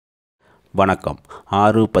வணக்கம்.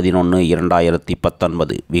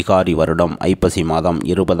 6/11/2019 விகாரி வருடம் ஐப்பசி மாதம்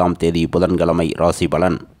 20ஆம் தேதி புதன்கிழமை. ராசி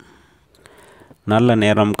பலன். நல்ல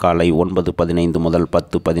நேரம் காலை 9:15 முதல்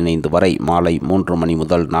 10:15 வரை, மாலை 3 மணி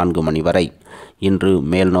முதல் 4 மணி வரை. இன்று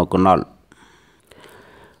மேல்நோக்கு நாள்.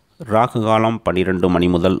 ராகு காலம் 12 மணி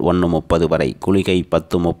முதல் 1:30 வரை, குளிகை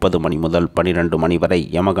 10:30 மணி முதல் 12 மணி வரை,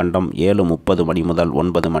 யமகண்டம் 7:30 மணி முதல்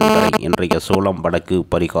 9 மணி வரை. இன்றைய சூலம் வடக்கு,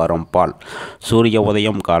 பரிகாரம் பால். சூரிய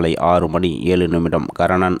உதயம் காலை 6 மணி 7 நிமிடம்,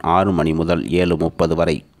 கரணன் 6 மணி முதல் 7:30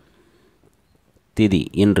 வரை. திதி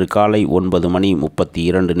இன்று காலை 9 மணி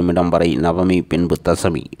 32 நிமிடம் வரை நவமி, பின்பு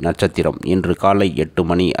தசமி. நட்சத்திரம் இன்று காலை 8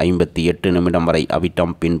 மணி 58 நிமிடம் வரை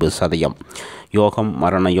அவிட்டம், பின்பு சதயம். யோகம்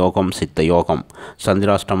மரண யோகம், சித்த யோகம்.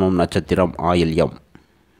 சந்திராஷ்டமம் நட்சத்திரம் ஆயில்யம்.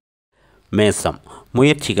 மேசம்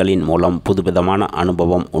முயற்சிகளின் மூலம் புதுவிதமான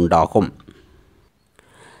அனுபவம் உண்டாகும்.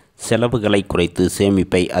 செலவுகளை குறைத்து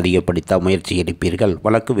சேமிப்பை அதிகப்படுத்த முயற்சி எடுப்பீர்கள்.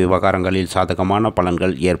 வழக்கு விவகாரங்களில் சாதகமான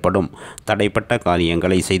பலன்கள் ஏற்படும். தடைப்பட்ட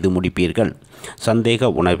காரியங்களை செய்து முடிப்பீர்கள்.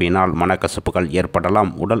 சந்தேக உணர்வினால் மனக்கசப்புகள்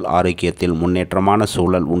ஏற்படலாம். உடல் ஆரோக்கியத்தில் முன்னேற்றமான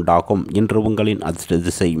சூழல் உண்டாகும். இன்று உங்களின் அதிர்ஷ்ட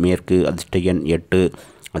திசை மேற்கு, அதிர்ஷ்ட எண் 8,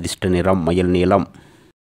 அதிர்ஷ்ட நிறம் மயில் நீலம்.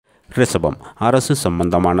 ரிஷபம் அரசு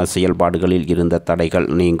சம்பந்தமான செயல்பாடுகளில் இருந்த தடைகள்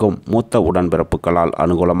நீங்கும். மூத்த உடன்பிறப்புகளால்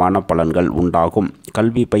அனுகூலமான பலன்கள் உண்டாகும்.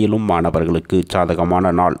 கல்வி பயிலும் மாணவர்களுக்கு சாதகமான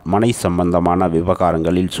நாள். மனை சம்பந்தமான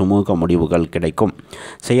விவகாரங்களில் சுமூக முடிவுகள் கிடைக்கும்.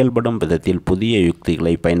 செயல்படும் விதத்தில் புதிய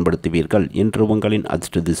யுக்திகளை பயன்படுத்துவீர்கள். இன்று உங்களின்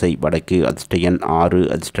அதிர்ஷ்ட திசை வடக்கு, அதிர்ஷ்ட எண் 6,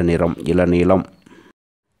 அதிர்ஷ்ட நிறம் இளநீலம்.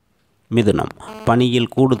 மிதுனம் பணியில்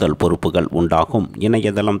கூடுதல் பொறுப்புகள் உண்டாகும்.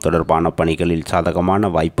 இணையதளம் தொடர்பான பணிகளில் சாதகமான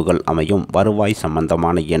வாய்ப்புகள் அமையும். வருவாய்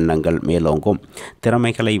சம்பந்தமான எண்ணங்கள் மேலோங்கும்.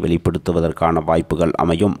 திறமைகளை வெளிப்படுத்துவதற்கான வாய்ப்புகள்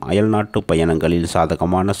அமையும். அயல்நாட்டு பயணங்களில்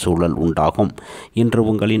சாதகமான சூழல் உண்டாகும். இன்று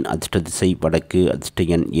உங்களின் அதிர்ஷ்ட திசை வடக்கு,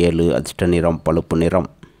 அதிர்ஷ்ட எண் 7, அதிர்ஷ்ட நிறம் பழுப்பு நிறம்.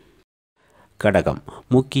 கடகம்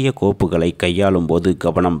முக்கிய கோப்புகளை கையாளும் போது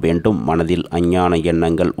கவனம் வேண்டும். மனதில் அஞ்ஞான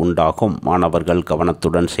எண்ணங்கள் உண்டாகும். மாணவர்கள்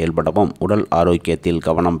கவனத்துடன் செயல்படவும். உடல் ஆரோக்கியத்தில்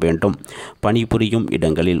கவனம் வேண்டும். பணிபுரியும்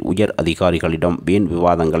இடங்களில் உயர் அதிகாரிகளிடம் வீண்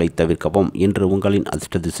விவாதங்களை தவிர்க்கவும். இன்று உங்களின்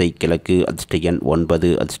அதிர்ஷ்ட திசை கிழக்கு, அதிர்ஷ்ட எண்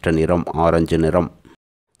 9, அதிர்ஷ்ட நிறம் ஆரஞ்சு நிறம்.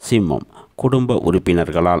 சிம்மம் குடும்ப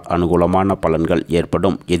உறுப்பினர்களால் அனுகூலமான பலன்கள்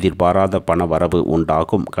ஏற்படும். எதிர்பாராத பண வரவு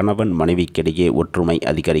உண்டாகும். கணவன் மனைவிக்கிடையே ஒற்றுமை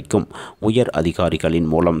அதிகரிக்கும். உயர் அதிகாரிகளின்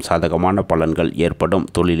மூலம் சாதகமான பலன்கள் ஏற்படும்.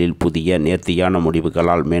 தொழிலில் புதிய நேர்த்தியான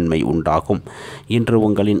முடிவுகளால் மேன்மை உண்டாகும். இன்று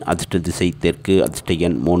உங்களின் அதிர்ஷ்ட திசை தெற்கு, அதிர்ஷ்ட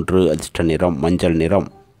எண் 3, அதிர்ஷ்ட நிறம் மஞ்சள் நிறம்.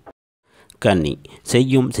 கன்னி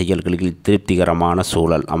செய்யும் செயல்களில் திருப்திகரமான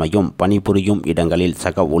சூழல் அமையும். பணிபுரியும் இடங்களில்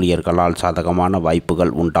சக ஊழியர்களால் சாதகமான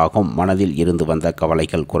வாய்ப்புகள் உண்டாகும். மனதில் இருந்து வந்த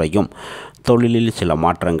கவலைகள் குறையும். தொழிலில் சில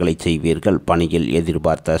மாற்றங்களை செய்வீர்கள். பணியில்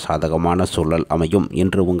எதிர்பார்த்த சாதகமான சூழல் அமையும்.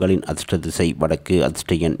 இன்று உங்களின் அதிர்ஷ்ட திசை வடக்கு,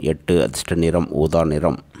 அதிர்ஷ்ட எண் 8, அதிர்ஷ்ட நிறம் ஊதா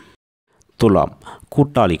நிறம். துலாம்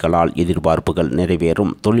கூட்டாளிகளால் எதிர்பார்ப்புகள்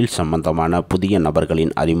நிறைவேறும். தொழில் சம்பந்தமான புதிய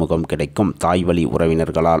நபர்களின் அறிமுகம் கிடைக்கும். தாய்வழி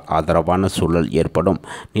உறவினர்களால் ஆதரவான சூழல் ஏற்படும்.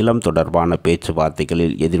 நிலம் தொடர்பான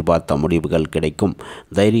பேச்சுவார்த்தைகளில் எதிர்பார்த்த முடிவுகள் கிடைக்கும்.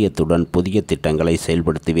 தைரியத்துடன் புதிய திட்டங்களை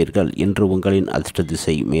செயல்படுத்துவீர்கள். இன்று உங்களின் அதிர்ஷ்ட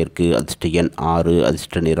திசை மேற்கு, அதிர்ஷ்ட எண் 6,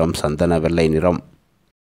 அதிர்ஷ்ட நிறம் சந்தன வெள்ளை நிறம்.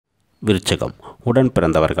 விருச்சகம் உடன்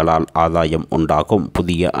பிறந்தவர்களால் ஆதாயம் உண்டாகும்.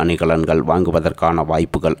 புதிய அணிகலன்கள் வாங்குவதற்கான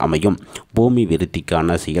வாய்ப்புகள் அமையும். பூமி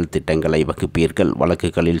விருத்திக்கான செயல் திட்டங்களை வகுப்பீர்கள்.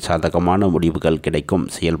 வழக்குகளில் சாதகமான முடிவுகள் கிடைக்கும்.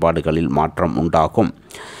 செயல்பாடுகளில் மாற்றம் உண்டாகும்.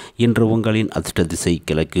 இன்று உங்களின் அதிர்ஷ்ட திசை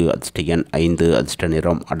கிழக்கு, அதிர்ஷ்ட எண் 5, அதிர்ஷ்ட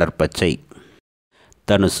நிறம் அடர்பச்சை.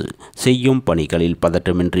 தனுசு செய்யும் பணிகளில்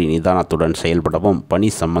பதட்டமின்றி நிதானத்துடன் செயல்படவும். பணி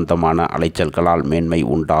சம்பந்தமான அலைச்சல்களால் மேன்மை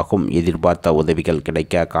உண்டாகும். எதிர்பார்த்த உதவிகள்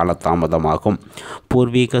கிடைக்க காலதாமதமாகும்.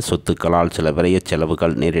 பூர்வீக சொத்துக்களால் சில விரய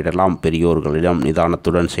செலவுகள் நேரிடலாம். பெரியோர்களிடம்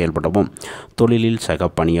நிதானத்துடன் செயல்படவும். தொழிலில்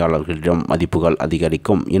சக பணியாளர்களிடம் மதிப்புகள்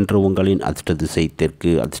அதிகரிக்கும். இன்று உங்களின் அதிர்ஷ்ட திசை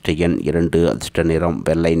தெற்கு, அதிர்ஷ்ட எண் 2, அதிர்ஷ்ட நிறம்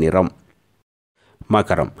வெள்ளை நிறம்.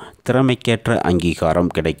 மகரம் திறமைக்கேற்ற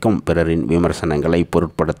அங்கீகாரம் கிடைக்கும். பிறரின் விமர்சனங்களை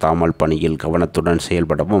பொருட்படுத்தாமல் பணியில் கவனத்துடன்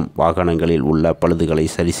செயல்படவும். வாகனங்களில் உள்ள பழுதுகளை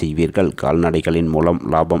சரி செய்வீர்கள். கால்நடைகளின் மூலம்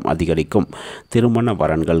லாபம் அதிகரிக்கும். திருமண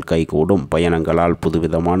வரன்கள் கைகூடும். பயணங்களால்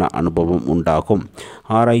புதுவிதமான அனுபவம் உண்டாகும்.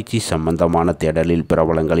 ஆராய்ச்சி சம்பந்தமான தேடலில்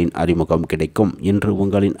பிரபலங்களின் அறிமுகம் கிடைக்கும். இன்று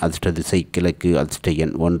உங்களின் அதிர்ஷ்ட திசை கிழக்கு, அதிர்ஷ்ட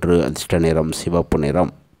எண் 1, அதிர்ஷ்ட நிறம் சிவப்பு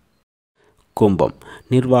நிறம். கும்பம்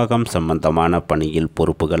நிர்வாகம் சம்பந்தமான பணியில்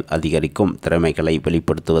பொறுப்புகள் அதிகரிக்கும். திறமைகளை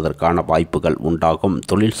வெளிப்படுத்துவதற்கான வாய்ப்புகள் உண்டாகும்.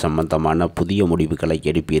 தொழில் சம்பந்தமான புதிய முடிவுகளை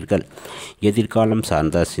எடுப்பீர்கள். எதிர்காலம்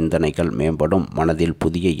சார்ந்த சிந்தனைகள் மேம்படும். மனதில்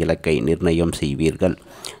புதிய இலக்கை நிர்ணயம் செய்வீர்கள்.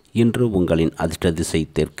 இன்று உங்களின் அதிர்ஷ்ட திசை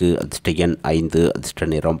தெற்கு, அதிர்ஷ்ட எண் 5, அதிர்ஷ்ட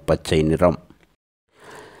நிறம் பச்சை நிறம்.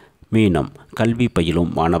 மீனம், கல்வி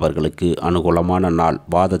பயிலும் மாணவர்களுக்கு அனுகூலமான நாள்.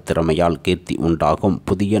 வாத திறமையால் கீர்த்தி உண்டாகும்.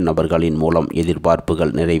 புதிய நபர்களின் மூலம்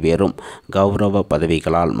எதிர்பார்ப்புகள் நிறைவேறும். கௌரவ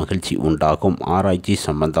பதவிகளால் மகிழ்ச்சி உண்டாகும். ஆராய்ச்சி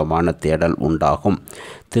சம்பந்தமான தேடல் உண்டாகும்.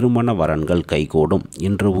 திருமண வரன்கள் கைகூடும்.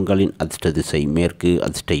 இன்று உங்களின் அதிர்ஷ்ட திசை மேற்கு,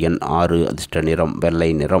 அதிர்ஷ்ட எண் 6, அதிர்ஷ்ட நிறம்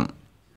வெள்ளை நிறம்.